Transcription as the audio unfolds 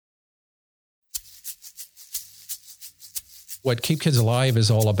what Keep Kids Alive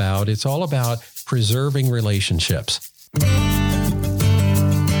is all about. It's all about preserving relationships.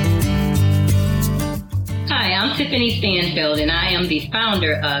 Hi, I'm Tiffany Stanfield, and I am the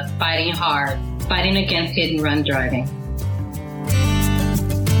founder of Fighting Hard, Fighting Against Hit and Run Driving.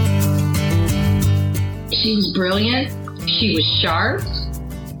 She was brilliant. She was sharp.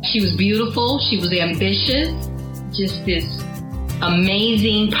 She was beautiful. She was ambitious. Just this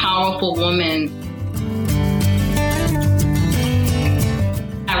amazing, powerful woman.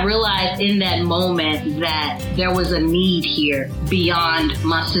 I realized in that moment that there was a need here beyond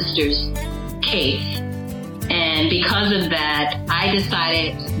my sister's case. And because of that, I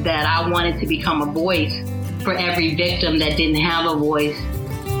decided that I wanted to become a voice for every victim that didn't have a voice.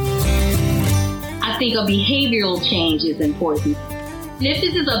 I think a behavioral change is important. And if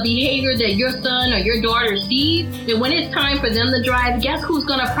this is a behavior that your son or your daughter sees, then when it's time for them to drive, guess who's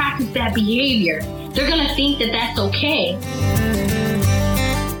going to practice that behavior? They're going to think that that's okay.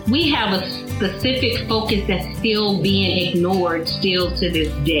 We have a specific focus that's still being ignored still to this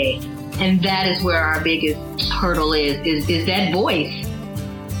day. And that is where our biggest hurdle is that voice.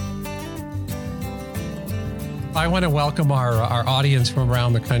 I want to welcome our audience from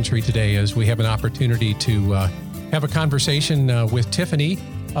around the country today as we have an opportunity to have a conversation with Tiffany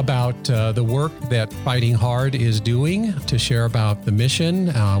about the work that Fighting Hard is doing, to share about the mission,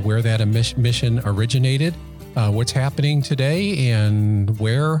 where that mission originated, what's happening today, and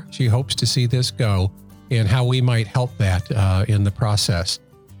where she hopes to see this go, and how we might help that in the process.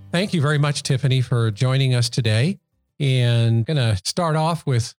 Thank you very much, Tiffany, for joining us today. And I'm going to start off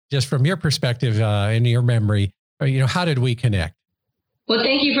with, just from your perspective and your memory, how did we connect? Well,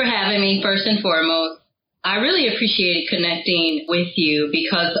 thank you for having me, first and foremost. I really appreciated connecting with you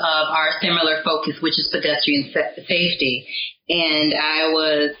because of our similar focus, which is pedestrian safety. And I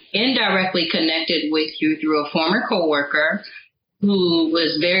was indirectly connected with you through a former coworker who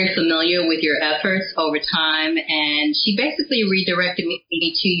was very familiar with your efforts over time. And she basically redirected me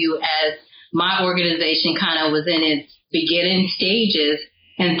to you as my organization kind of was in its beginning stages,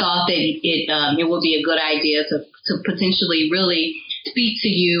 and thought that it would be a good idea to potentially really speak to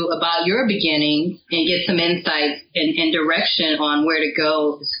you about your beginnings and get some insights and direction on where to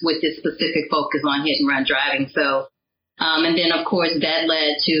go with this specific focus on hit and run driving. So, and then of course that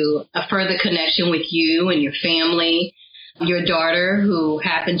led to a further connection with you and your family, your daughter who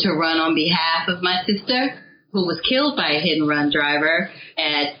happened to run on behalf of my sister, who was killed by a hit and run driver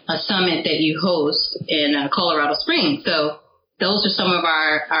at a summit that you host in Colorado Springs. So those are some of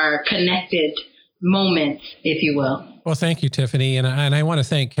our connected moments, if you will. Well, thank you, Tiffany. And I want to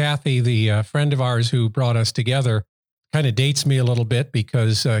thank Kathy, the friend of ours who brought us together. Kind of dates me a little bit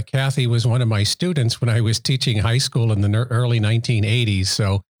because Kathy was one of my students when I was teaching high school in the early 1980s.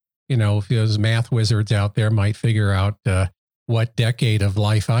 So, if those math wizards out there might figure out what decade of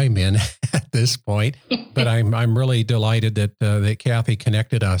life I'm in at this point. But I'm really delighted that Kathy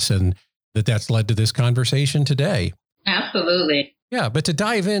connected us and that's led to this conversation today. Absolutely. Yeah, but to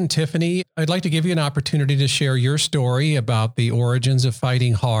dive in, Tiffany, I'd like to give you an opportunity to share your story about the origins of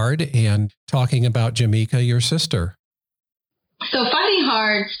Fighting Hard and talking about Jamaica, your sister. So Fighting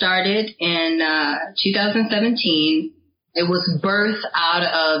Hard started in 2017. It was birthed out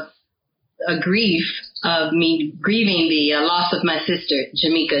of a grief of me grieving the loss of my sister,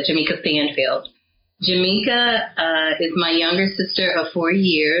 Jamaica Stanfield. Jamaica is my younger sister of 4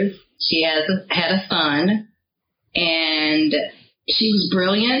 years. She had a son, and she was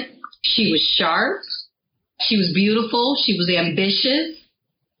brilliant. She was sharp. She was beautiful. She was ambitious.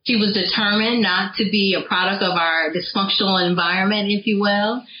 She was determined not to be a product of our dysfunctional environment, if you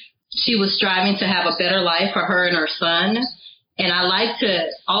will. She was striving to have a better life for her and her son. And I like to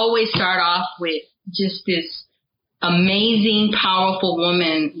always start off with just this amazing, powerful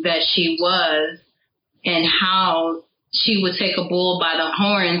woman that she was, and how she would take a bull by the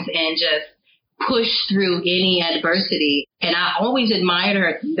horns and just push through any adversity. And I always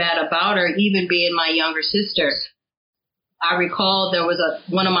admired that about her, even being my younger sister. I recall there was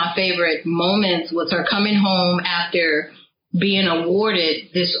one of my favorite moments was her coming home after being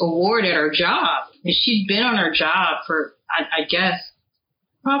awarded this award at her job. And she'd been on her job for, I guess,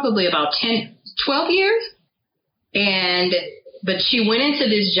 probably about 12 years. But she went into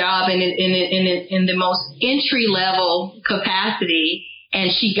this job in the most entry level capacity, and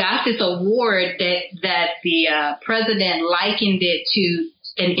she got this award that the president likened it to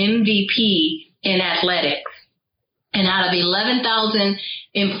an MVP in athletics. And out of 11,000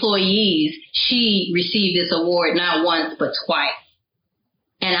 employees, she received this award not once but twice.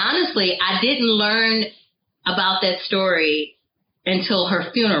 And honestly, I didn't learn about that story until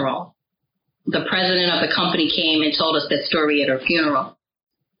her funeral. the president of the company came and told us that story at her funeral.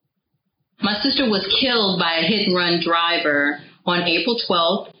 My sister was killed by a hit-and-run driver on April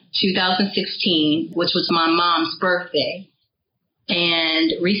 12th, 2016, which was my mom's birthday.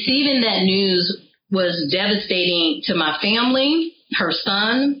 And receiving that news was devastating to my family, her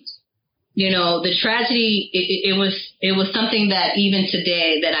son. You know, the tragedy, it was something that even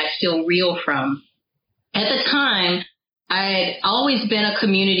today that I still reel from. At the time, I had always been a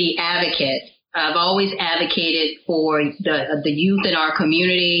community advocate. I've always advocated for the youth in our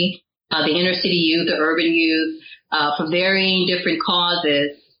community, the inner city youth, the urban youth, for varying different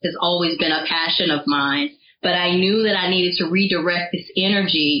causes has always been a passion of mine. But I knew that I needed to redirect this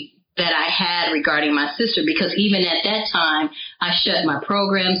energy that I had regarding my sister, because even at that time, I shut my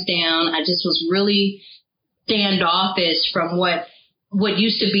programs down. I just was really standoffish from what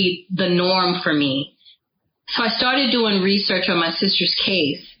used to be the norm for me. So I started doing research on my sister's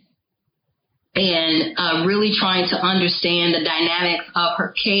case and really trying to understand the dynamics of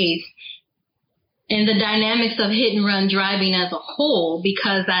her case and the dynamics of hit and run driving as a whole,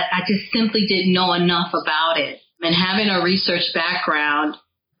 because I just simply didn't know enough about it. And having a research background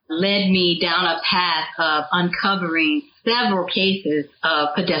led me down a path of uncovering several cases of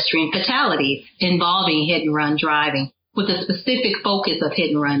pedestrian fatalities involving hit and run driving, with a specific focus of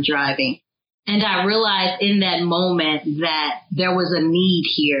hit and run driving. And I realized in that moment that there was a need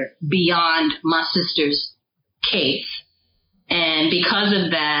here beyond my sister's case. And because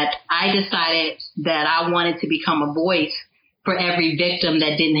of that, I decided that I wanted to become a voice for every victim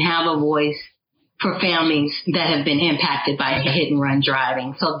that didn't have a voice, for families that have been impacted by hit and run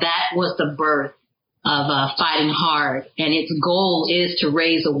driving. So that was the birth of Fighting Hard. And its goal is to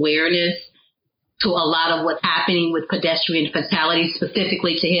raise awareness to a lot of what's happening with pedestrian fatalities,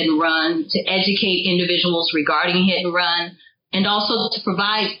 specifically to hit and run, to educate individuals regarding hit and run, and also to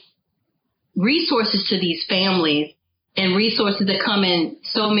provide resources to these families, and resources that come in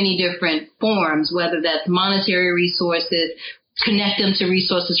so many different forms, whether that's monetary resources, connect them to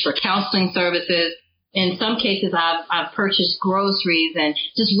resources for counseling services. In some cases, I've purchased groceries and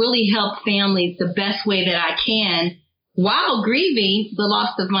just really help families the best way that I can while grieving the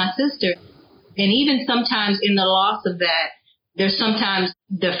loss of my sister. And even sometimes in the loss of that, there's sometimes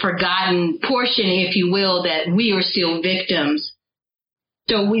the forgotten portion, if you will, that we are still victims.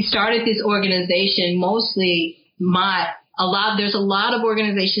 So we started this organization mostly there's a lot of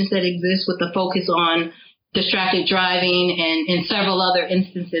organizations that exist with the focus on distracted driving and several other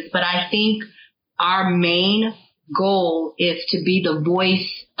instances. But I think our main goal is to be the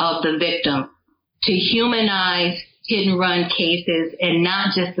voice of the victim, to humanize hit and run cases, and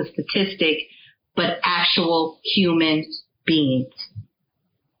not just a statistic, but actual human beings.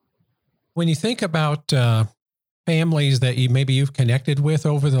 When you think about families that you've connected with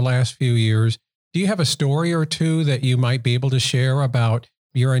over the last few years, do you have a story or two that you might be able to share about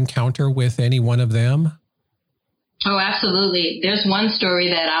your encounter with any one of them? Oh, absolutely. There's one story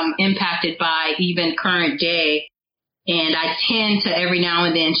that I'm impacted by even current day, and I tend to every now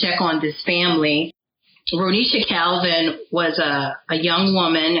and then check on this family. Ronisha Calvin was a young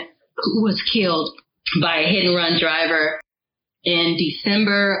woman who was killed by a hit and run driver in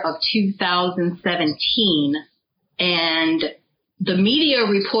December of 2017. And the media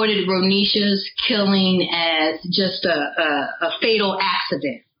reported Ronisha's killing as just a fatal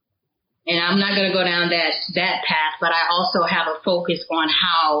accident. And I'm not going to go down that path, but I also have a focus on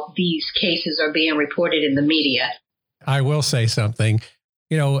how these cases are being reported in the media. I will say something.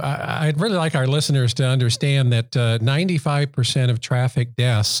 You know, I'd really like our listeners to understand that 95% of traffic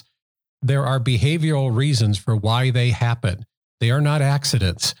deaths, there are behavioral reasons for why they happen. They are not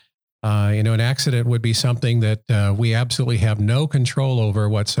accidents. An accident would be something that we absolutely have no control over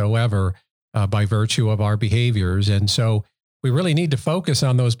whatsoever by virtue of our behaviors. And so we really need to focus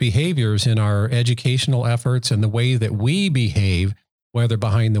on those behaviors in our educational efforts and the way that we behave, whether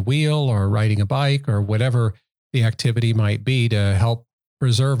behind the wheel or riding a bike or whatever the activity might be, to help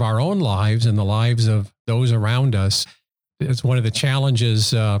preserve our own lives and the lives of those around us. It's one of the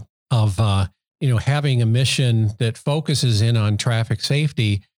challenges of having a mission that focuses in on traffic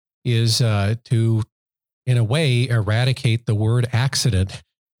safety is to, in a way, eradicate the word accident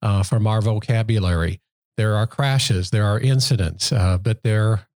from our vocabulary. There are crashes, there are incidents, but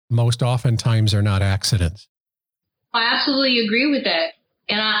there most oftentimes are not accidents. I absolutely agree with that.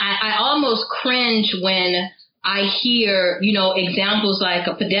 And I almost cringe when I hear, examples like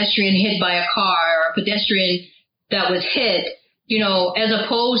a pedestrian hit by a car or a pedestrian that was hit, as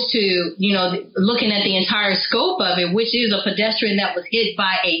opposed to, looking at the entire scope of it, which is a pedestrian that was hit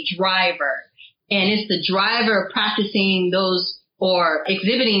by a driver. And it's the driver practicing those or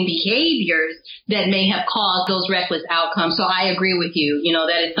exhibiting behaviors that may have caused those reckless outcomes. So I agree with you.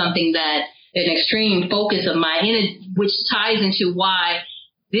 That is something that an extreme focus of mine, which ties into why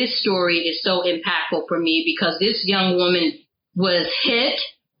this story is so impactful for me, because this young woman was hit,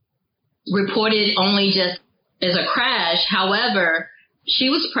 reported only just as a crash. However, she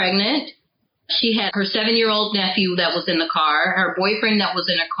was pregnant. She had her 7-year-old nephew that was in the car, her boyfriend that was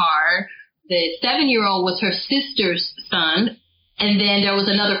in a car. The 7-year-old was her sister's son. And then there was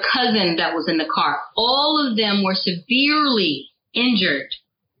another cousin that was in the car. All of them were severely injured.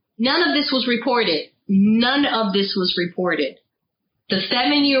 None of this was reported. None of this was reported. The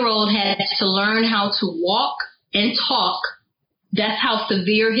 7-year-old had to learn how to walk and talk. That's how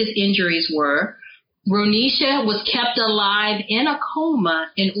severe his injuries were. Ronisha was kept alive in a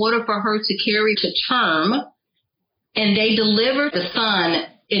coma in order for her to carry to term. And they delivered the son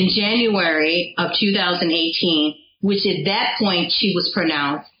in January of 2018, which at that point she was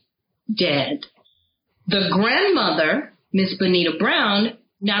pronounced dead. The grandmother, Miss Bonita Brown,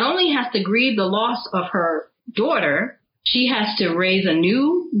 not only has to grieve the loss of her daughter, she has to raise a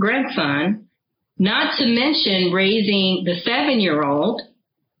new grandson, not to mention raising the 7-year-old,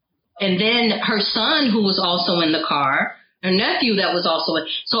 and then her son who was also in the car, her nephew that was also in.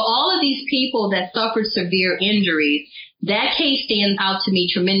 So all of these people that suffered severe injuries, that case stands out to me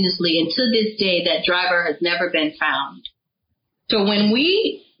tremendously. And to this day, that driver has never been found. So when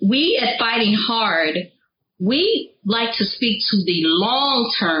we at Fighting Hard, we like to speak to the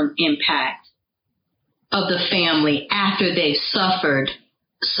long-term impact of the family after they've suffered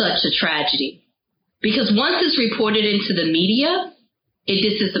such a tragedy. Because once it's reported into the media,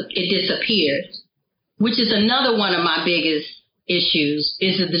 it disappears, which is another one of my biggest issues,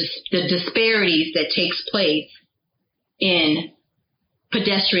 is the disparities that takes place in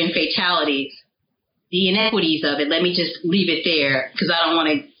pedestrian fatalities, the inequities of it. Let me just leave it there because I don't want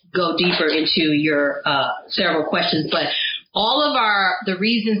to go deeper into your several questions, but all of the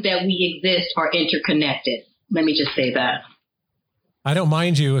reasons that we exist are interconnected. Let me just say that. I don't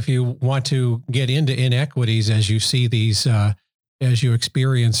mind you if you want to get into inequities as you see these, as you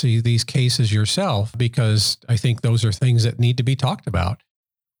experience these cases yourself, because I think those are things that need to be talked about.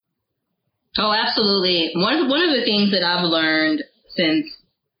 Oh, absolutely. One of the things that I've learned since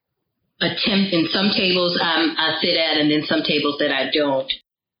in some tables I sit at, and then some tables that I don't.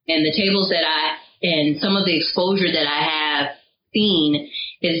 And the tables and some of the exposure that I have seen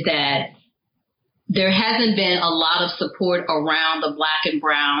is that there hasn't been a lot of support around the Black and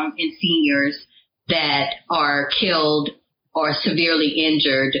brown and seniors that are killed or severely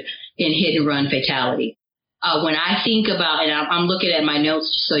injured in hit and run fatality. When I think about, and I'm looking at my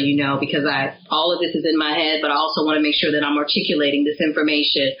notes just so you know, because all of this is in my head, but I also want to make sure that I'm articulating this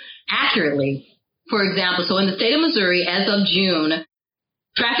information accurately. For example, so in the state of Missouri, as of June,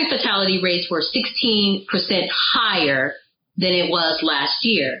 traffic fatality rates were 16% higher than it was last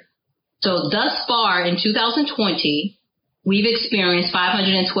year. So thus far in 2020, we've experienced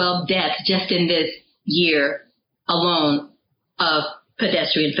 512 deaths just in this year alone of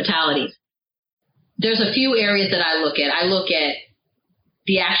pedestrian fatalities. There's a few areas that I look at. I look at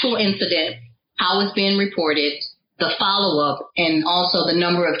the actual incident, how it's being reported, the follow-up, and also the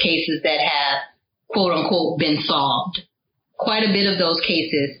number of cases that have, quote unquote, been solved. Quite a bit of those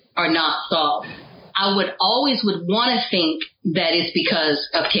cases are not solved. I would want to think that it's because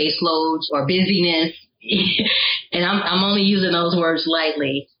of caseloads or busyness, and I'm only using those words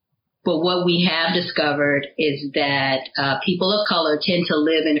lightly. But what we have discovered is that people of color tend to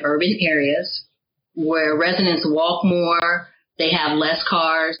live in urban areas where residents walk more, they have less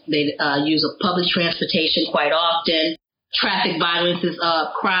cars, they use public transportation quite often. Traffic violence is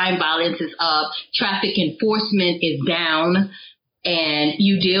up, crime violence is up, traffic enforcement is down, and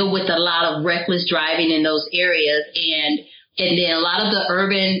you deal with a lot of reckless driving in those areas. And then a lot of the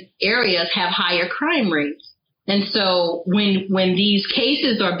urban areas have higher crime rates. And so when these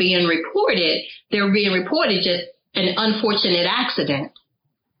cases are being reported, they're being reported just an unfortunate accident.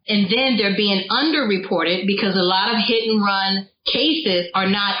 And then they're being underreported because a lot of hit and run cases are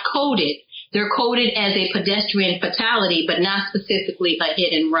not coded. They're coded as a pedestrian fatality, but not specifically a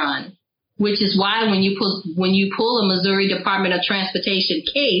hit and run, which is why when you pull a Missouri Department of Transportation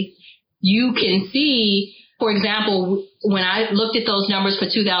case, you can see, for example, when I looked at those numbers for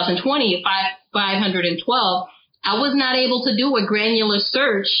 2020, 512, I was not able to do a granular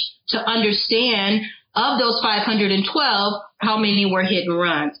search to understand of those 512, how many were hit and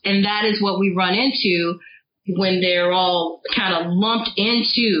runs. And that is what we run into when they're all kind of lumped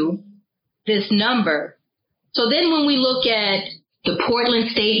into this number. So then when we look at the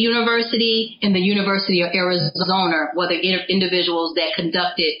Portland State University and the University of Arizona were the individuals that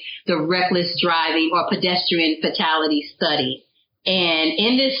conducted the reckless driving or pedestrian fatality study. And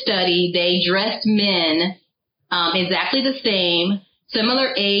in this study, they dressed men exactly the same,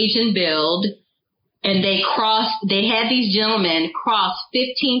 similar age and build, and they had these gentlemen cross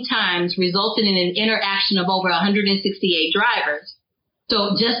 15 times, resulting in an interaction of over 168 drivers.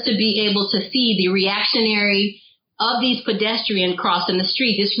 So just to be able to see the reactionary of these pedestrians crossing the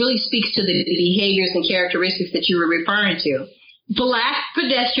street, this really speaks to the behaviors and characteristics that you were referring to. Black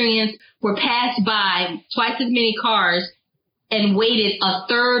pedestrians were passed by twice as many cars and waited a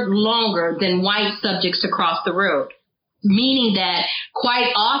third longer than white subjects to cross the road, meaning that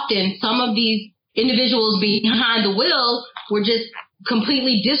quite often some of these individuals behind the wheel were just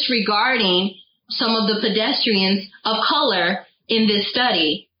completely disregarding some of the pedestrians of color in this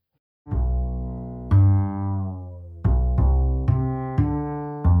study.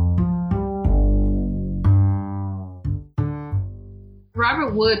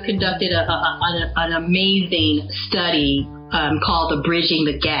 Robert Wood conducted an amazing study called the Bridging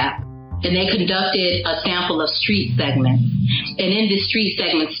the Gap. And they conducted a sample of street segments. And in this street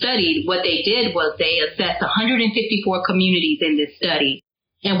segment study, what they did was they assessed 154 communities in this study.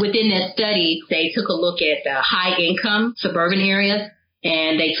 And within that study, they took a look at the high income suburban areas,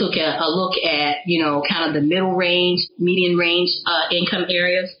 and they took a look at, kind of the middle range, median range income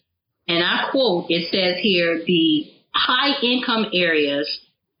areas. And I quote, it says here, the high income areas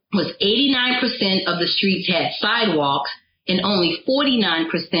was 89% of the streets had sidewalks and only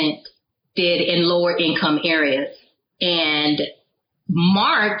 49% did in lower income areas. And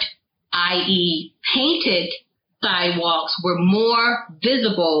marked, i.e. painted sidewalks were more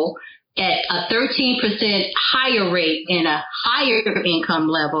visible at a 13% higher rate in a higher income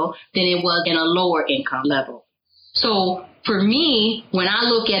level than it was in a lower income level. So for me, when I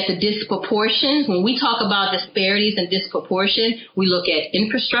look at the disproportion, when we talk about disparities and disproportion, we look at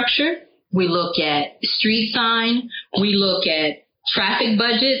infrastructure, we look at street sign, we look at traffic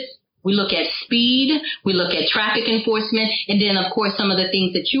budgets, we look at speed, we look at traffic enforcement, and then, of course, some of the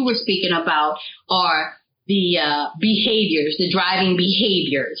things that you were speaking about are the behaviors, the driving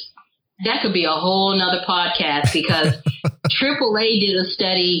behaviors. That could be a whole nother podcast because AAA did a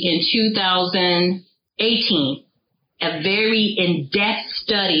study in 2018, a very in-depth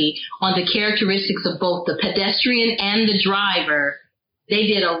study on the characteristics of both the pedestrian and the driver. They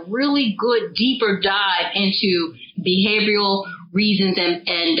did a really good, deeper dive into behavioral reasons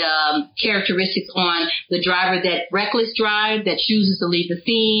and characteristics on the driver that reckless drive, that chooses to leave the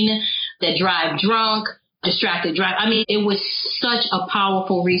scene, that drive drunk, distracted drive. I mean, it was such a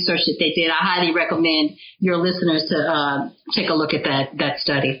powerful research that they did. I highly recommend your listeners to take a look at that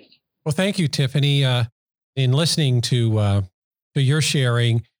study. Well, thank you, Tiffany. In listening to your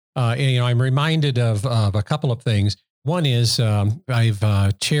sharing, I'm reminded of a couple of things. One is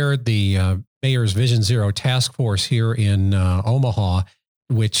I've chaired the Mayor's Vision Zero Task Force here in Omaha,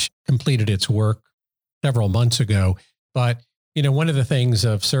 which completed its work several months ago. But, one of the things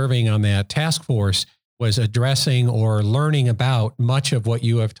of serving on that task force was addressing or learning about much of what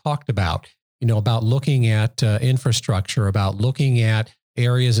you have talked about, about looking at infrastructure, about looking at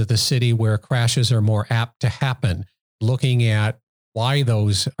areas of the city where crashes are more apt to happen, looking at why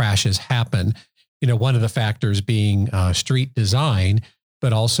those crashes happen. One of the factors being street design,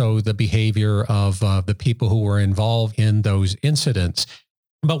 but also the behavior of the people who were involved in those incidents.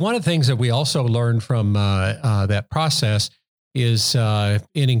 But one of the things that we also learned from that process is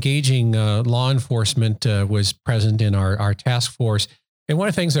in engaging law enforcement was present in our task force. And one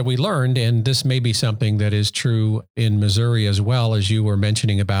of the things that we learned, and this may be something that is true in Missouri as well, as you were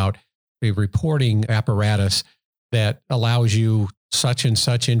mentioning about a reporting apparatus that allows you such and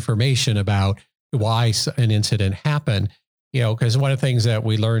such information about why an incident happened. Because one of the things that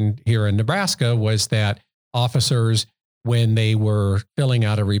we learned here in Nebraska was that officers, when they were filling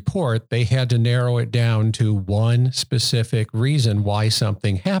out a report, they had to narrow it down to one specific reason why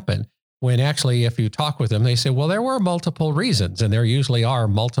something happened. When actually, if you talk with them, they say, well, there were multiple reasons, and there usually are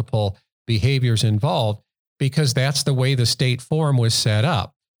multiple behaviors involved because that's the way the state form was set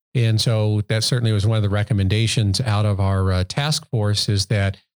up. And so that certainly was one of the recommendations out of our task force is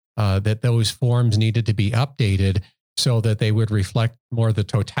that those forms needed to be updated so that they would reflect more the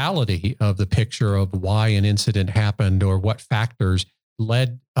totality of the picture of why an incident happened or what factors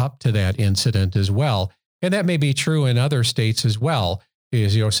led up to that incident as well. And that may be true in other states as well,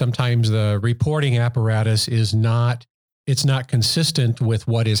 is, sometimes the reporting apparatus it's not consistent with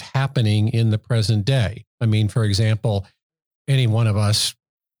what is happening in the present day. I mean, for example, any one of us,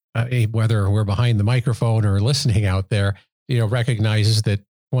 whether we're behind the microphone or listening out there, recognizes that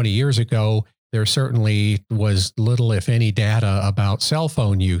 20 years ago, there certainly was little, if any, data about cell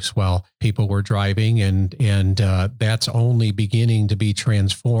phone use while people were driving, and that's only beginning to be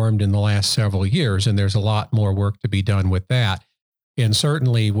transformed in the last several years. And there's a lot more work to be done with that. And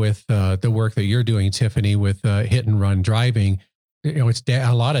certainly with the work that you're doing, Tiffany, with hit and run driving, it's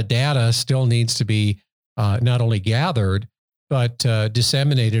a lot of data still needs to be not only gathered, but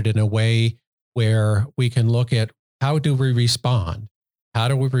disseminated in a way where we can look at how do we respond? How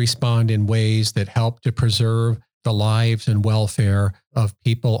do we respond in ways that help to preserve the lives and welfare of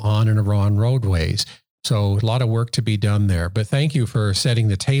people on and around roadways? So a lot of work to be done there. But thank you for setting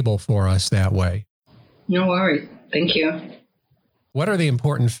the table for us that way. No worries. Thank you. What are the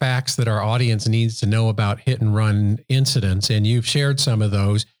important facts that our audience needs to know about hit and run incidents? And you've shared some of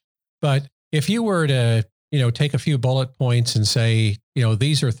those. But if you were to, take a few bullet points and say,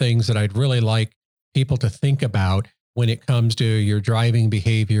 these are things that I'd really like people to think about when it comes to your driving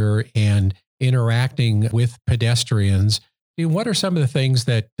behavior and interacting with pedestrians, what are some of the things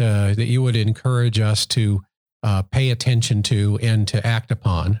that you would encourage us to pay attention to and to act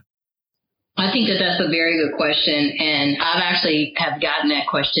upon? I think that that's a very good question, and I've actually have gotten that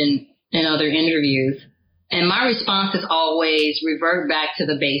question in other interviews. And my response is always revert back to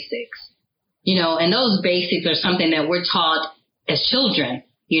the basics, and those basics are something that we're taught as children,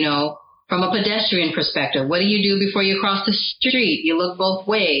 From a pedestrian perspective, what do you do before you cross the street? You look both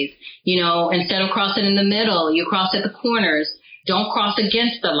ways. Instead of crossing in the middle, you cross at the corners. Don't cross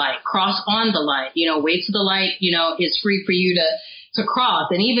against the light. Cross on the light. Wait till the light, is free for you to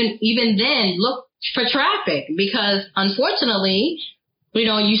cross. And even then, look for traffic, because unfortunately,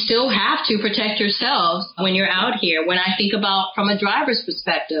 you still have to protect yourselves when you're out here. When I think about from a driver's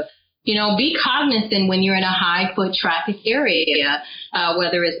perspective, be cognizant when you're in a high foot traffic area,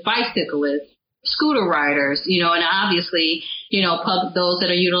 whether it's bicyclists, scooter riders, and obviously, those that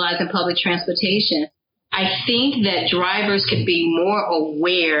are utilizing public transportation. I think that drivers could be more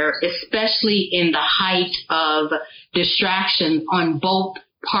aware, especially in the height of distraction on both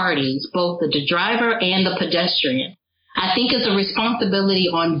parties, both the driver and the pedestrian. I think it's a responsibility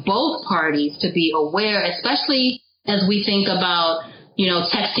on both parties to be aware, especially as we think about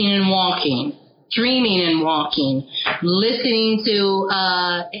texting and walking, dreaming and walking, listening to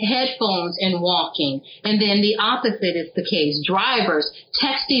headphones and walking. And then the opposite is the case. Drivers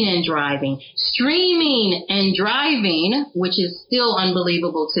texting and driving, streaming and driving, which is still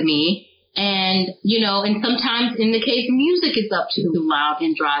unbelievable to me. And, and sometimes in the case, music is up too loud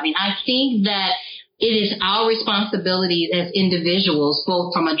in driving. I think that it is our responsibility as individuals,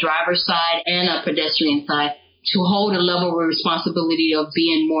 both from a driver's side and a pedestrian side, to hold a level of responsibility of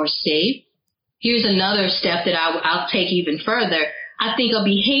being more safe. Here's another step that I'll take even further. I think a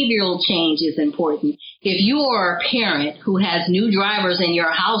behavioral change is important. If you are a parent who has new drivers in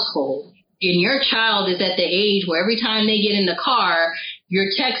your household, and your child is at the age where every time they get in the car, you're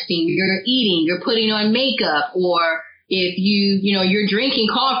texting, you're eating, you're putting on makeup, or if you're drinking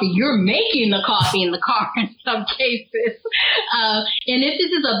coffee, you're making the coffee in the car in some cases. And if this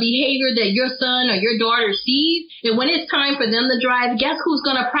is a behavior that your son or your daughter sees, then when it's time for them to drive, guess who's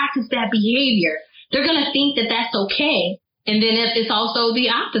going to practice that behavior? They're going to think that that's okay. And then it's also the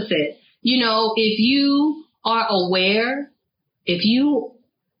opposite. If you are aware, if you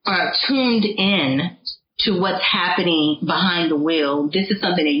are tuned in to what's happening behind the wheel, this is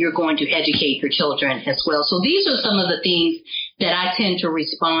something that you're going to educate your children as well. So these are some of the things that I tend to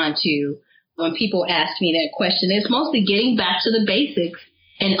respond to when people ask me that question. It's mostly getting back to the basics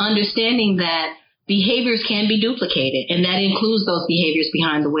and understanding that behaviors can be duplicated, and that includes those behaviors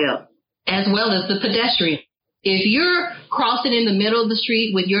behind the wheel, as well as the pedestrian. If you're crossing in the middle of the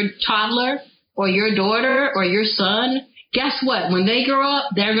street with your toddler or your daughter or your son, guess what? When they grow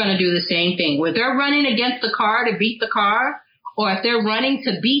up, they're going to do the same thing. When they're running against the car to beat the car, or if they're running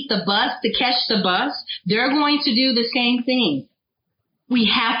to beat the bus, to catch the bus, they're going to do the same thing. We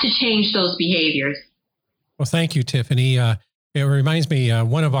have to change those behaviors. Well, thank you, Tiffany. It reminds me,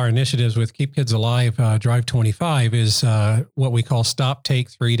 one of our initiatives with Keep Kids Alive, Drive 25, is what we call Stop, Take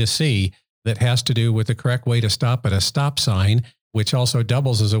 3 to See, that has to do with the correct way to stop at a stop sign, which also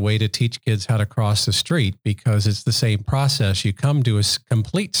doubles as a way to teach kids how to cross the street, because it's the same process. You come to a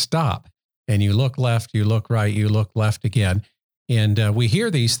complete stop and you look left, you look right, you look left again. And we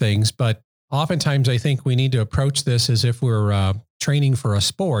hear these things, but oftentimes I think we need to approach this as if we're training for a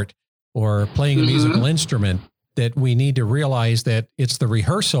sport or playing a musical instrument, that we need to realize that it's the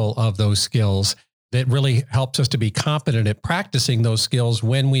rehearsal of those skills that really helps us to be competent at practicing those skills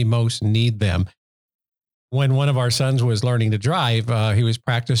when we most need them. When one of our sons was learning to drive, he was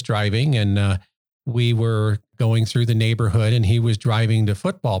practice driving, and we were going through the neighborhood and he was driving to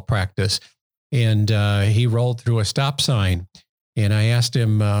football practice, and he rolled through a stop sign. And I asked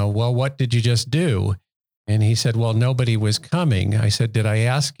him, well, what did you just do? And he said, well, nobody was coming. I said, did I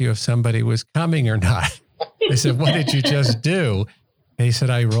ask you if somebody was coming or not? I said, what did you just do? And he said,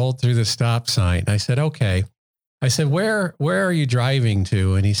 I rolled through the stop sign. I said, okay. I said, where are you driving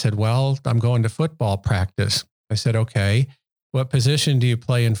to? And he said, well, I'm going to football practice. I said, okay. What position do you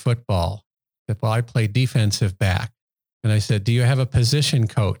play in football? He said, well, I play defensive back. And I said, do you have a position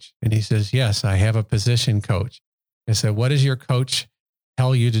coach? And he says, yes, I have a position coach. I said, what does your coach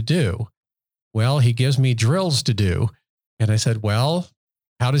tell you to do? Well, he gives me drills to do. And I said, well,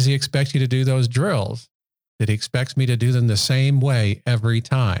 how does he expect you to do those drills? That he expects me to do them the same way every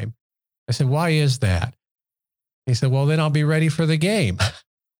time. I said, why is that? He said, well, then I'll be ready for the game.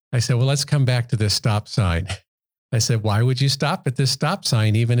 I said, well, let's come back to this stop sign. I said, why would you stop at this stop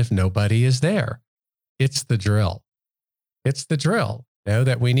sign even if nobody is there? It's the drill. It's the drill. You know,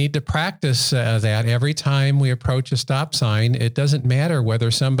 that we need to practice that every time we approach a stop sign. It doesn't matter whether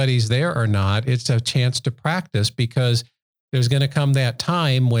somebody's there or not. It's a chance to practice, because there's going to come that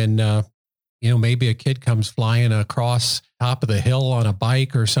time when, maybe a kid comes flying across top of the hill on a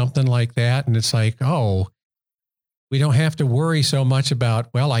bike or something like that. And it's like, oh, we don't have to worry so much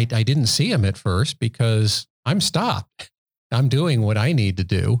about, well, I didn't see him at first because I'm stopped. I'm doing what I need to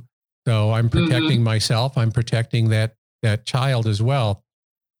do. So I'm protecting myself. I'm protecting that child as well.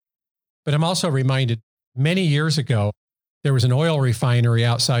 But I'm also reminded many years ago, there was an oil refinery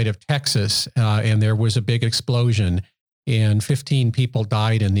outside of Texas, and there was a big explosion, and 15 people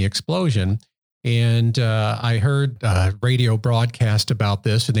died in the explosion. And I heard a radio broadcast about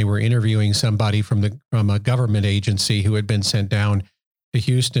this, and they were interviewing somebody from a government agency who had been sent down to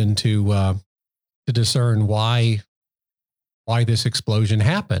Houston to discern why this explosion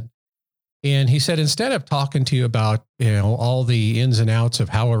happened. And he said, instead of talking to you about, all the ins and outs of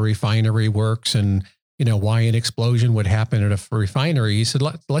how a refinery works and, why an explosion would happen at a refinery, he said,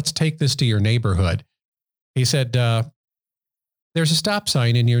 let's take this to your neighborhood. He said, there's a stop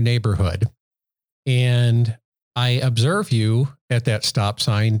sign in your neighborhood, and I observe you at that stop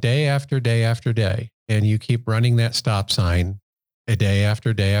sign day after day after day, and you keep running that stop sign a day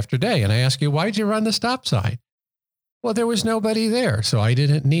after day after day. And I ask you, why'd you run the stop sign? Well, there was nobody there, so I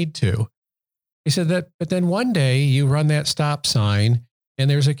didn't need to. He said but then one day you run that stop sign and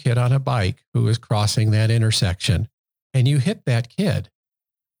there's a kid on a bike who is crossing that intersection, and you hit that kid.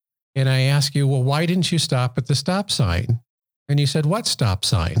 And I ask you, well, why didn't you stop at the stop sign? And you said, what stop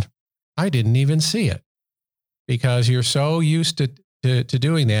sign? I didn't even see it, because you're so used to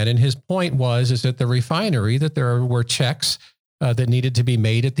doing that. And his point is at the refinery that there were checks that needed to be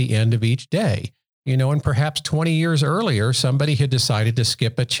made at the end of each day. And perhaps 20 years earlier, somebody had decided to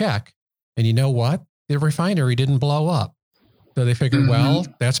skip a check. And you know what? The refinery didn't blow up. So they figured, well,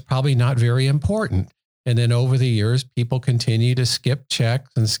 that's probably not very important. And then over the years, people continue to skip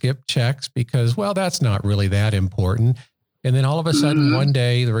checks because, well, that's not really that important. And then all of a sudden, one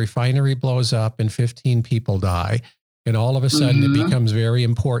day, the refinery blows up and 15 people die. And all of a sudden, it becomes very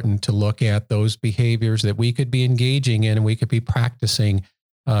important to look at those behaviors that we could be engaging in and we could be practicing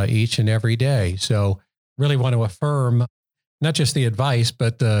each and every day. So really want to affirm not just the advice,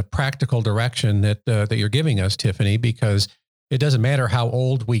 but the practical direction that you're giving us, Tiffany, because it doesn't matter how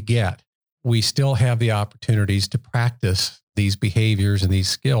old we get, we still have the opportunities to practice these behaviors and these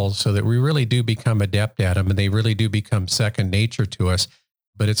skills so that we really do become adept at them and they really do become second nature to us.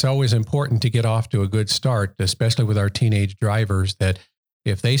 But it's always important to get off to a good start, especially with our teenage drivers, that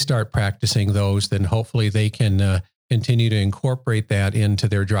if they start practicing those, then hopefully they can continue to incorporate that into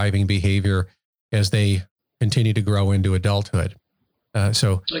their driving behavior as they continue to grow into adulthood.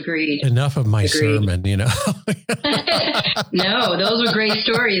 So agreed. Enough of my sermon, No, those were great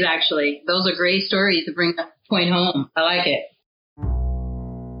stories, actually. Those are great stories to bring that point home. I like it.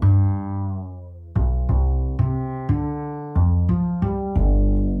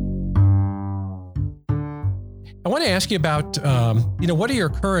 I want to ask you about, what are your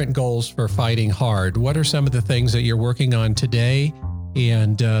current goals for Fighting Hard? What are some of the things that you're working on today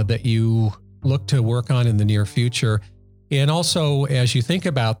and that you look to work on in the near future? And also, as you think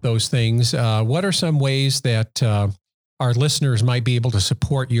about those things, what are some ways that our listeners might be able to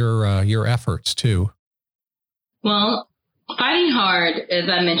support your efforts too? Well, Fighting Hard, as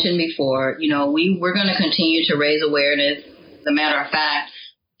I mentioned before, we're going to continue to raise awareness. As a matter of fact,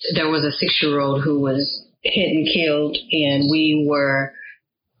 there was a 6-year-old who was hit and killed, and we were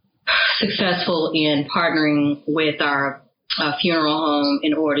successful in partnering with our funeral home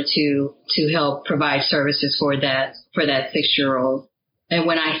in order to help provide services for that 6-year-old. And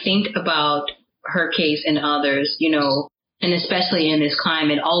when I think about her case and others, and especially in this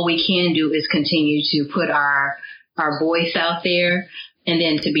climate, all we can do is continue to put our voice out there and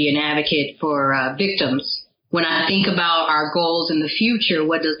then to be an advocate for victims. When I think about our goals in the future,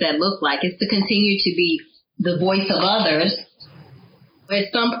 what does that look like? It's to continue to be the voice of others.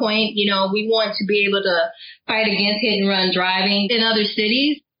 At some point, we want to be able to fight against hit and run driving in other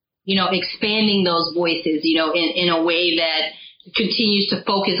cities, expanding those voices, in a way that continues to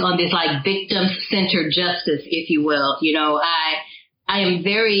focus on this like victim-centered justice, if you will. I am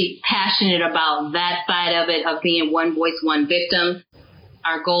very passionate about that side of it, of being one voice, one victim.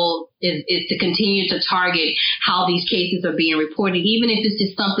 Our goal is to continue to target how these cases are being reported, even if it's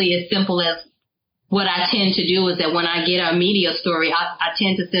just something as simple as what I tend to do is that when I get a media story, I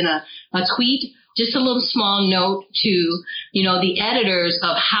tend to send a tweet, just a little small note to, the editors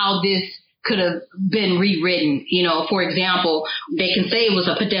of how this could have been rewritten. For example, they can say it was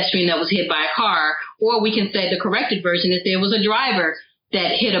a pedestrian that was hit by a car, or we can say the corrected version is there was a driver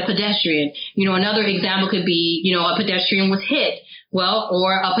that hit a pedestrian. Another example could be, a pedestrian was hit.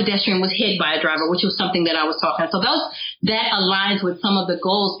 Or a pedestrian was hit by a driver, which was something that I was talking about. So that aligns with some of the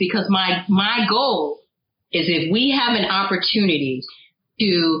goals, because my goal is if we have an opportunity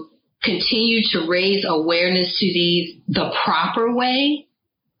to continue to raise awareness to these the proper way,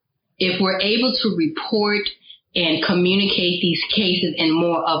 if we're able to report and communicate these cases in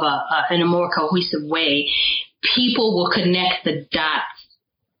in a more cohesive way, people will connect the dots.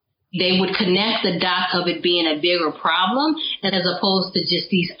 They would connect the dots of it being a bigger problem as opposed to just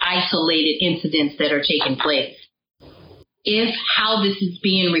these isolated incidents that are taking place. If how this is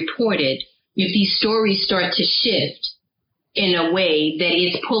being reported, if these stories start to shift in a way that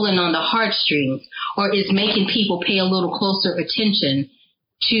is pulling on the heartstrings or is making people pay a little closer attention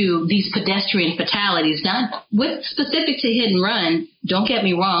to these pedestrian fatalities, not with specific to hit and run, don't get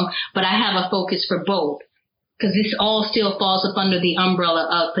me wrong, but I have a focus for both. Because this all still falls up under the umbrella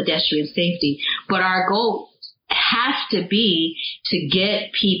of pedestrian safety. But our goal has to be to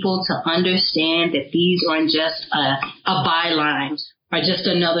get people to understand that these aren't just a byline or just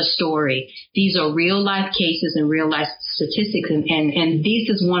another story. These are real life cases and real life statistics. And this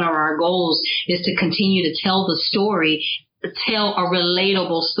is one of our goals, is to continue to tell the story, tell a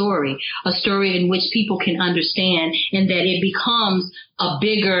relatable story, a story in which people can understand, and that it becomes a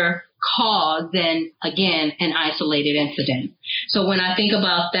bigger cause than, again, an isolated incident. So when I think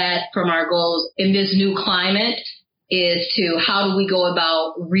about that from our goals in this new climate is to how do we go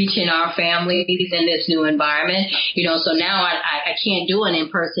about reaching our families in this new environment? So now I can't do an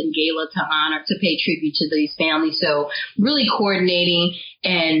in-person gala to pay tribute to these families. So really coordinating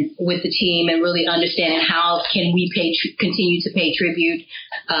and with the team and really understanding how can we continue to pay tribute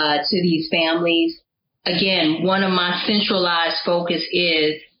to these families. Again, one of my centralized focus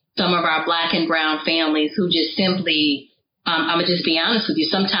is some of our Black and brown families who just simply, I'm going to just be honest with you,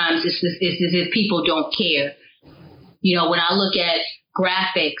 sometimes it's as if people don't care. When I look at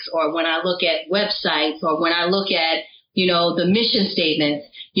graphics or when I look at websites or when I look at, the mission statements,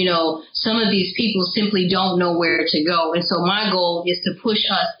 some of these people simply don't know where to go. And so my goal is to push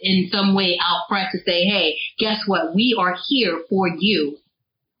us in some way out front to say, hey, guess what? We are here for you.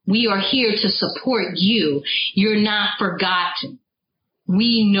 We are here to support you. You're not forgotten.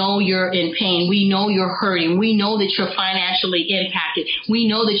 We know you're in pain. We know you're hurting. We know that you're financially impacted. We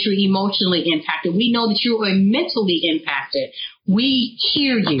know that you're emotionally impacted. We know that you are mentally impacted. We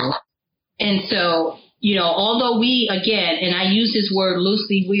hear you. And so, although we, again, and I use this word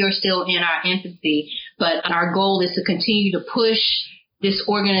loosely, we are still in our infancy, but our goal is to continue to push this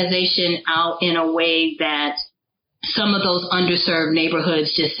organization out in a way that some of those underserved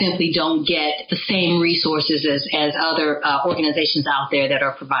neighborhoods just simply don't get the same resources as other organizations out there that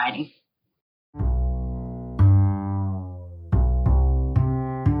are providing.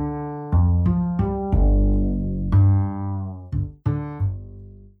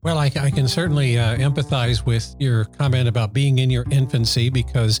 Well, I can certainly empathize with your comment about being in your infancy,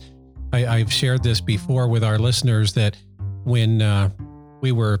 because I've shared this before with our listeners that when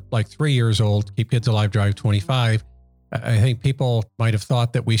we were like 3 years old, Keep Kids Alive Drive 25, I think people might have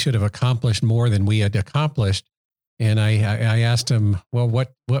thought that we should have accomplished more than we had accomplished. And I asked him, well,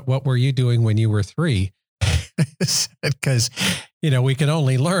 what were you doing when you were 3? Because, we can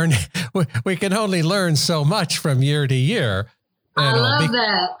only learn so much from year to year. I love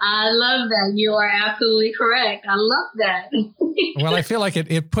that. I love that. You are absolutely correct. I love that. Well, I feel like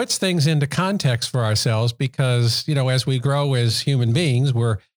it puts things into context for ourselves because, as we grow as human beings,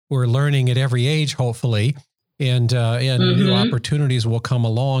 we're learning at every age, hopefully. And new opportunities will come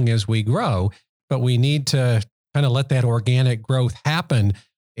along as we grow, but we need to kind of let that organic growth happen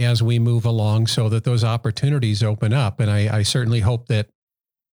as we move along so that those opportunities open up. And I certainly hope that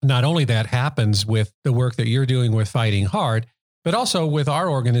not only that happens with the work that you're doing with Fighting Hard, but also with our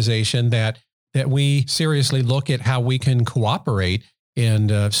organization, that we seriously look at how we can cooperate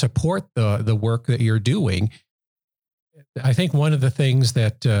and support the work that you're doing. I think one of the things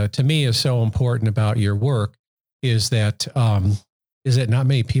that to me is so important about your work is that not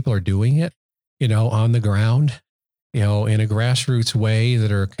many people are doing it, on the ground, in a grassroots way,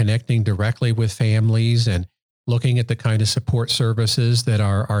 that are connecting directly with families and looking at the kind of support services that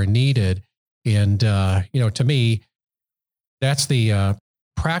are needed. And, to me, that's the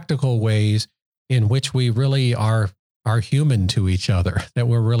practical ways in which we really are human to each other, that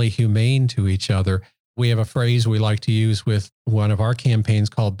we're really humane to each other. We have a phrase we like to use with one of our campaigns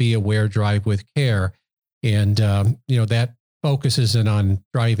called Be Aware, Drive with Care. And, that focuses in on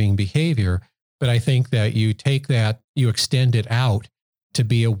driving behavior. But I think that you take that, you extend it out to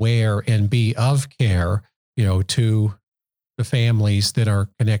be aware and be of care, to the families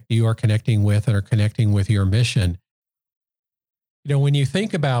that you are connecting with and are connecting with your mission. When you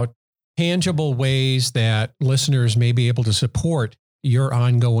think about tangible ways that listeners may be able to support your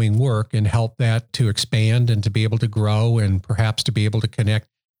ongoing work and help that to expand and to be able to grow and perhaps to be able to connect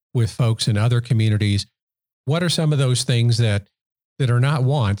with folks in other communities, what are some of those things that are not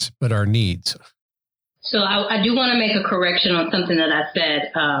wants, but are needs? So I do want to make a correction on something that I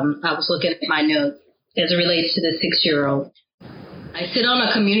said. I was looking at my notes as it relates to the 6-year-old. I sit on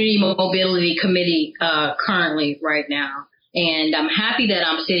a community mobility committee currently right now, and I'm happy that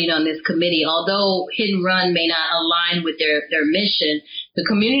I'm sitting on this committee. Although Hit and Run may not align with their mission, the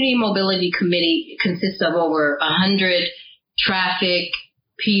community mobility committee consists of over 100 traffic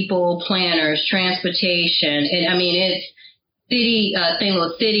people, planners, transportation, and it's City, St.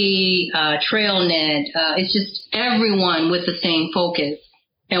 Louis City, TrailNet. It's just everyone with the same focus.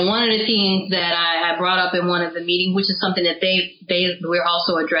 And one of the things that I brought up in one of the meetings, which is something that we're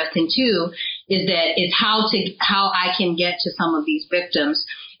also addressing too, is how I can get to some of these victims.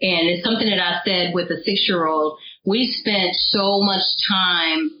 And it's something that I said with a 6-year-old. We spent so much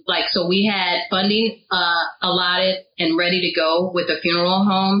time, so we had funding allotted and ready to go with the funeral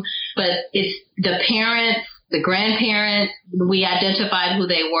home, but it's the parents, the grandparents, we identified who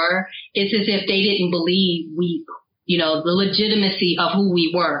they were. It's as if they didn't believe the legitimacy of who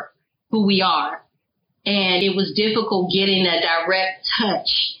we were, who we are. And it was difficult getting a direct touch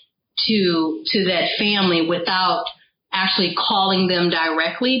to that family without actually calling them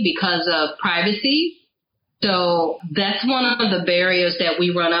directly because of privacy. So that's one of the barriers that we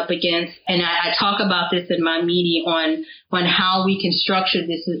run up against. And I talk about this in my meeting on how we can structure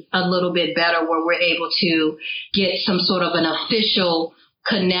this a little bit better, where we're able to get some sort of an official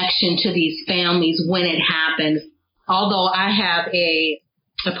connection to these families when it happens. Although I have a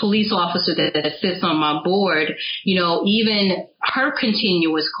police officer that sits on my board, even her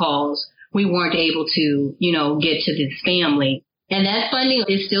continuous calls, we weren't able to, get to this family. And that funding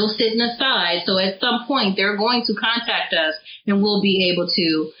is still sitting aside. So at some point, they're going to contact us and we'll be able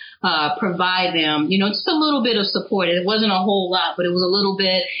to provide them, just a little bit of support. It wasn't a whole lot, but it was a little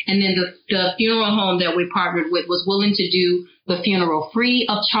bit. And then the funeral home that we partnered with was willing to do the funeral free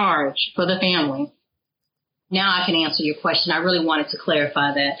of charge for the family. Now I can answer your question. I really wanted to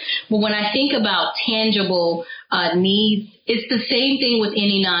clarify that. But when I think about tangible needs, it's the same thing with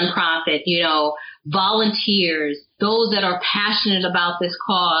any nonprofit, volunteers, those that are passionate about this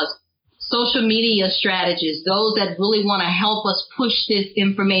cause, social media strategists, those that really want to help us push this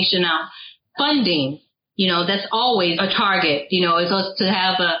information out. Funding, that's always a target, is us to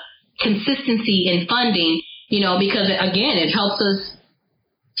have a consistency in funding, because again, it helps us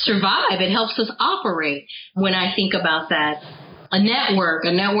survive. It helps us operate. When I think about that, a network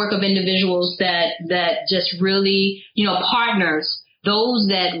of individuals that just really, partners, those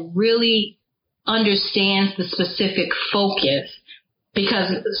that really understands the specific focus,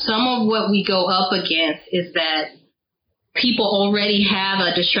 because some of what we go up against is that people already have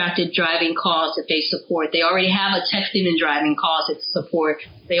a distracted driving cause that they support. They already have a texting and driving cause that support.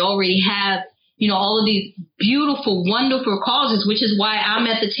 They already have, all of these beautiful, wonderful causes, which is why I'm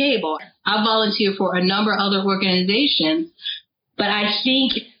at the table. I volunteer for a number of other organizations, but I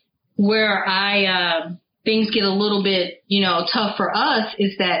think where things get a little bit, tough for us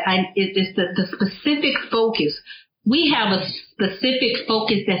is that it's the specific focus. We have a specific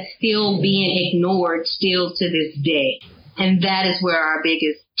focus that's still being ignored still to this day. And that is where our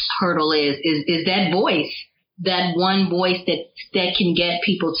biggest hurdle is that voice, that one voice that can get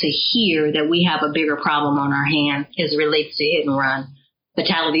people to hear that we have a bigger problem on our hands as it relates to hit and run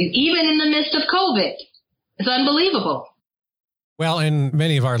fatalities, even in the midst of COVID. It's unbelievable. Well, and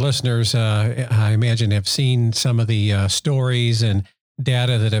many of our listeners, I imagine, have seen some of the stories and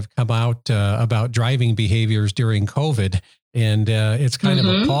data that have come out about driving behaviors during COVID. And it's kind of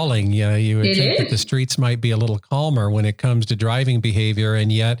appalling. You would think that the streets might be a little calmer when it comes to driving behavior.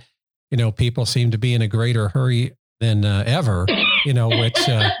 And yet, people seem to be in a greater hurry than ever, which...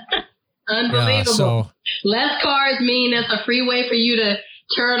 Unbelievable. So, less cars mean there's a freeway for you to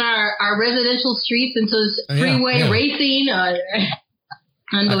turn our residential streets into freeway racing.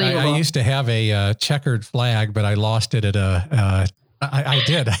 Unbelievable. I used to have a checkered flag, but I lost it at I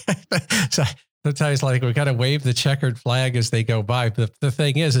did. So sometimes we kind of wave the checkered flag as they go by. But the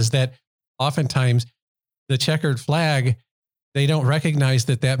thing is that oftentimes the checkered flag, they don't recognize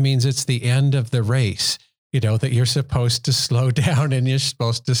that means it's the end of the race, that you're supposed to slow down and you're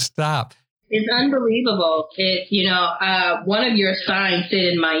supposed to stop. It's unbelievable. One of your signs sit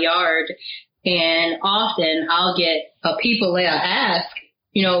in my yard, and often I'll get people that ask,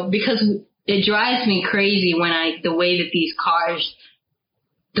 because it drives me crazy when the way that these cars,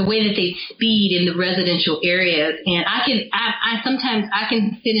 the way that they speed in the residential areas. And sometimes I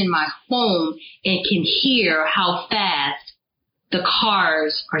can sit in my home and can hear how fast the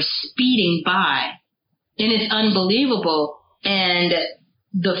cars are speeding by. And it's unbelievable. And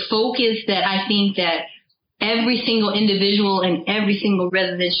the focus that I think that every single individual in every single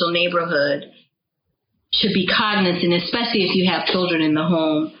residential neighborhood should be cognizant, especially if you have children in the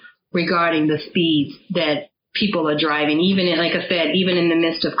home, regarding the speeds that people are driving, even in, like I said, even in the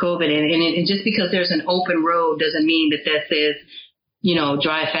midst of COVID. And just because there's an open road doesn't mean that says,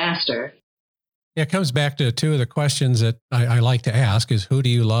 drive faster. Yeah, it comes back to two of the questions that I like to ask is who do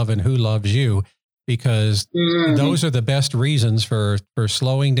you love and who loves you? Because those are the best reasons for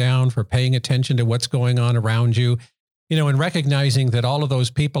slowing down, for paying attention to what's going on around you, and recognizing that all of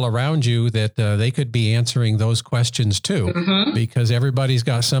those people around you, that they could be answering those questions too, because everybody's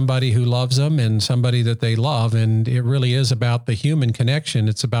got somebody who loves them and somebody that they love. And it really is about the human connection.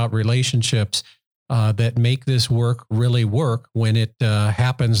 It's about relationships that make this work really work when it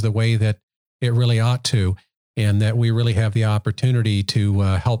happens the way that it really ought to, and that we really have the opportunity to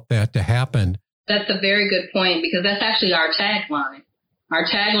help that to happen. That's a very good point, because that's actually our tagline. Our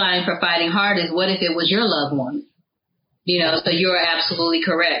tagline for Fighting Hard is, what if it was your loved one? So you're absolutely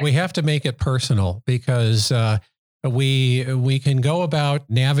correct. We have to make it personal, because we can go about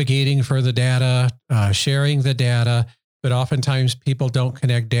navigating for the data, sharing the data, but oftentimes people don't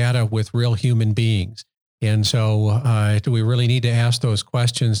connect data with real human beings. And so we really need to ask those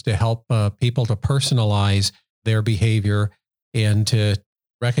questions to help people to personalize their behavior and to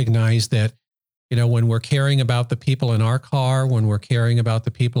recognize that, when we're caring about the people in our car, when we're caring about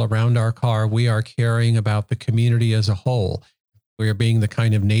the people around our car, we are caring about the community as a whole. We are being the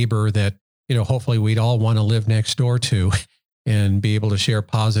kind of neighbor that, hopefully we'd all want to live next door to and be able to share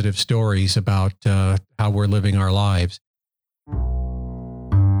positive stories about how we're living our lives.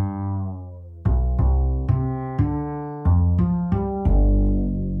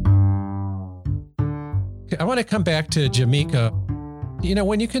 I want to come back to Jamika.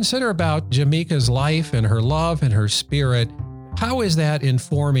 When you consider about Jamika's life and her love and her spirit, how is that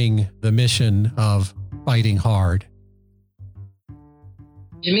informing the mission of Fighting Hard?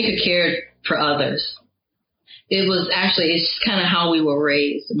 Jamika cared for others. It's just kind of how we were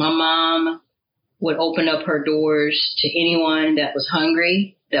raised. My mom would open up her doors to anyone that was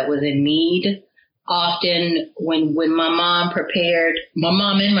hungry, that was in need. Often when my mom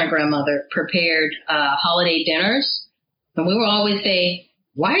and my grandmother prepared holiday dinners, and we would always say,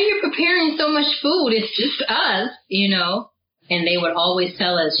 why are you preparing so much food? It's just us, And they would always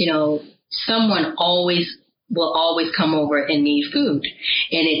tell us, someone will always come over and need food.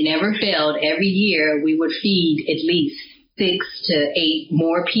 And it never failed. Every year we would feed at least 6 to 8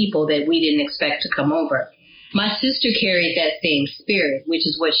 more people that we didn't expect to come over. My sister carried that same spirit, which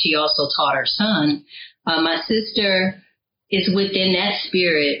is what she also taught her son. My sister is within that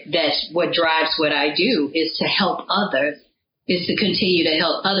spirit. That's what drives what I do, is to help others, is to continue to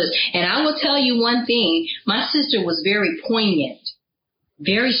help others. And I will tell you one thing. My sister was very poignant,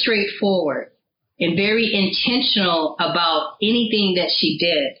 very straightforward, and very intentional about anything that she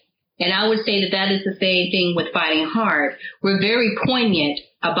did. And I would say that is the same thing with Fighting Hard. We're very poignant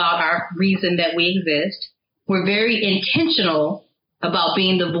about our reason that we exist. We're very intentional about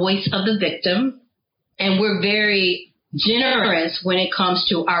being the voice of the victim. And we're very generous when it comes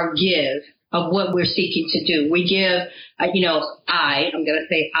to our give of what we're seeking to do. We give, I give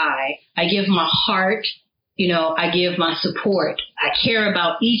my heart, I give my support. I care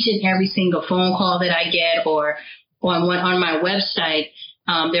about each and every single phone call that I get, or on my website,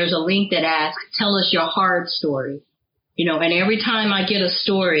 there's a link that asks, tell us your hard story. and every time I get a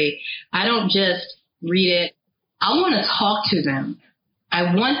story, I don't just read it. I want to talk to them.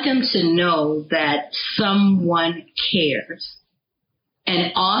 I want them to know that someone cares.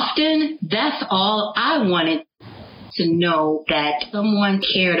 And often that's all I wanted, to know that someone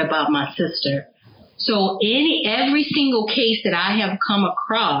cared about my sister. So every single case that I have come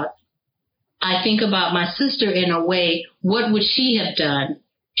across, I think about my sister in a way. What would she have done?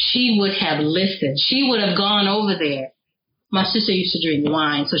 She would have listened. She would have gone over there. My sister used to drink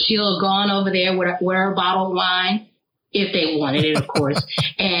wine, so she'll have gone over there with her bottle of wine, if they wanted it, of course,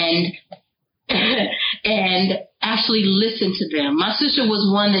 and actually listen to them. My sister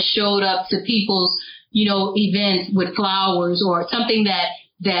was one that showed up to people's, events with flowers or something that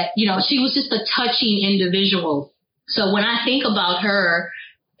she was just a touching individual. So when I think about her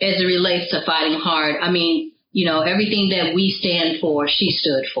as it relates to Fighting Hard, I mean, everything that we stand for, she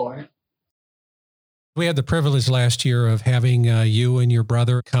stood for. We had the privilege last year of having you and your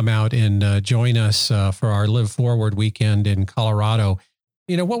brother come out and join us for our Live Forward weekend in Colorado.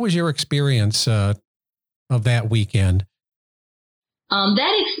 What was your experience of that weekend?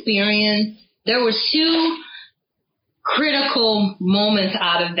 That experience, there were two critical moments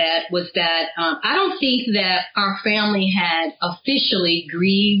out of that. Was that I don't think that our family had officially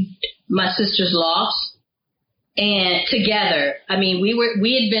grieved my sister's loss. And together, I mean, we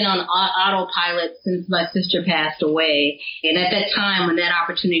had been on autopilot since my sister passed away. And at that time, when that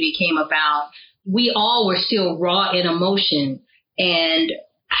opportunity came about, we all were still raw in emotion. And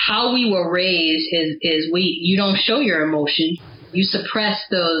how we were raised is you don't show your emotions. You suppress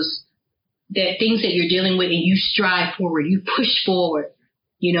that things that you're dealing with, and you strive forward. You push forward.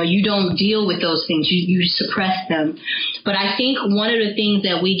 You don't deal with those things. You suppress them. But I think one of the things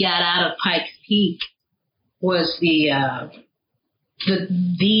that we got out of Pikes Peak was the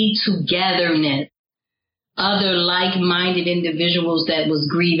togetherness, other like-minded individuals that was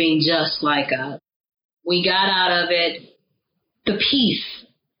grieving just like us. We got out of it the peace.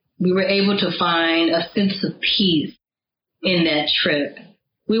 We were able to find a sense of peace in that trip.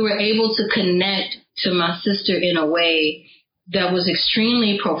 We were able to connect to my sister in a way that was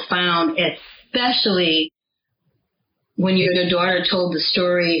extremely profound, especially when your daughter told the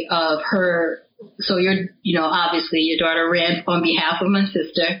story of her. So obviously your daughter ran on behalf of my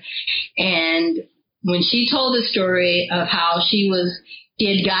sister. And when she told the story of how she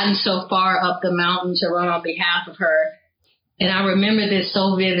had gotten so far up the mountain to run on behalf of her. And I remember this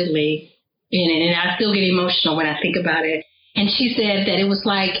so vividly, and I still get emotional when I think about it. And she said that it was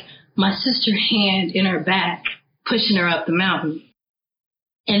like my sister's hand in her back pushing her up the mountain.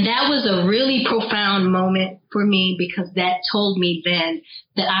 And that was a really profound moment for me, because that told me then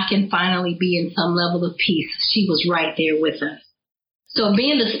that I can finally be in some level of peace. She was right there with us. So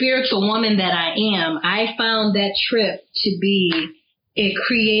being the spiritual woman that I am, I found that trip to be, it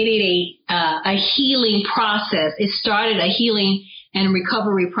created a healing process. It started a healing and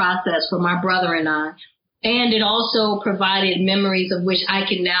recovery process for my brother and I. And it also provided memories of which I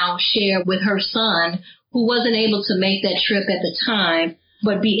can now share with her son, who wasn't able to make that trip at the time,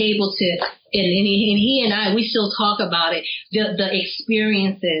 but be able to, and he and I, we still talk about it, the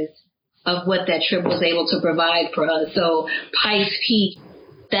experiences of what that trip was able to provide for us. So Pikes Peak,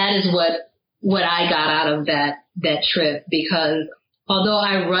 that is what I got out of that trip, because although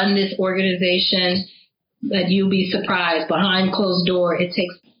I run this organization, that you'll be surprised, behind closed door, it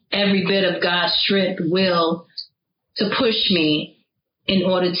takes every bit of God's strength, will to push me in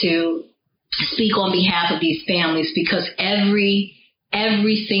order to speak on behalf of these families, because every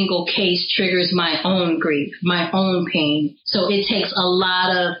single case triggers my own grief, my own pain. So it takes a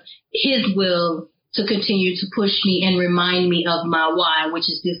lot of his will to continue to push me and remind me of my why, which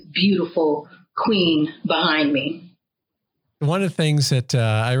is this beautiful queen behind me. One of the things that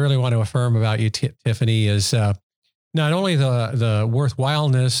I really want to affirm about you, Tiffany, is not only the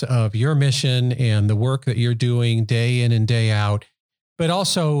worthwhileness of your mission and the work that you're doing day in and day out, but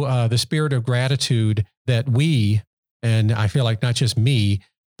also the spirit of gratitude that we, and I feel like not just me,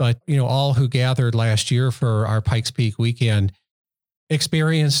 but all who gathered last year for our Pikes Peak weekend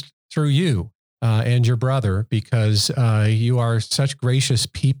experienced through you and your brother, because you are such gracious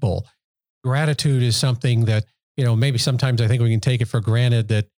people. Gratitude is something that, maybe sometimes I think we can take it for granted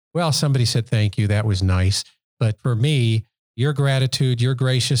that, well, somebody said thank you, that was nice. But for me, your gratitude, your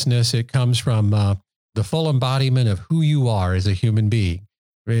graciousness, it comes from the full embodiment of who you are as a human being.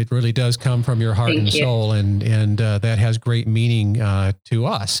 It really does come from your heart and soul, and that has great meaning to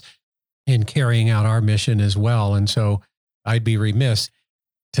us in carrying out our mission as well. And so I'd be remiss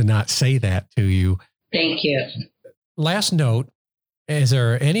to not say that to you. Thank you. Last note, Is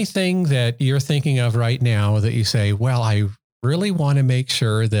there anything that you're thinking of right now that you say, well, I really want to make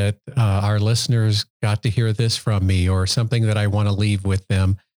sure that our listeners got to hear this from me, or something that I want to leave with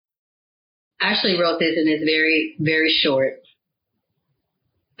them? I actually wrote this, and it's very, very short.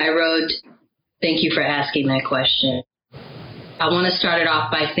 I wrote, thank you for asking that question. I want to start it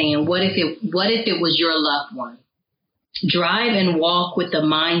off by saying, what if it was your loved one? Drive and walk with the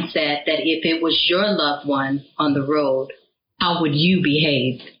mindset that if it was your loved one on the road, how would you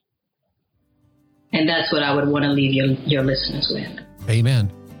behave? And that's what I would want to leave your listeners with.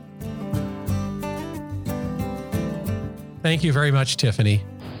 Amen. Thank you very much, Tiffany.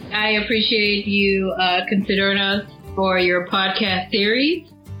 I appreciate you considering us for your podcast series.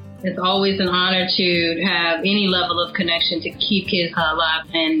 It's always an honor to have any level of connection to keep kids alive,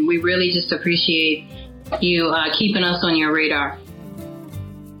 and we really just appreciate you keeping us on your radar.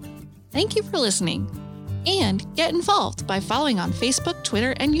 Thank you for listening, and get involved by following on Facebook,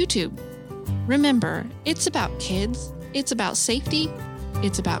 Twitter, and YouTube. Remember, it's about kids, it's about safety,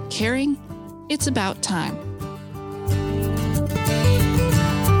 it's about caring, it's about time.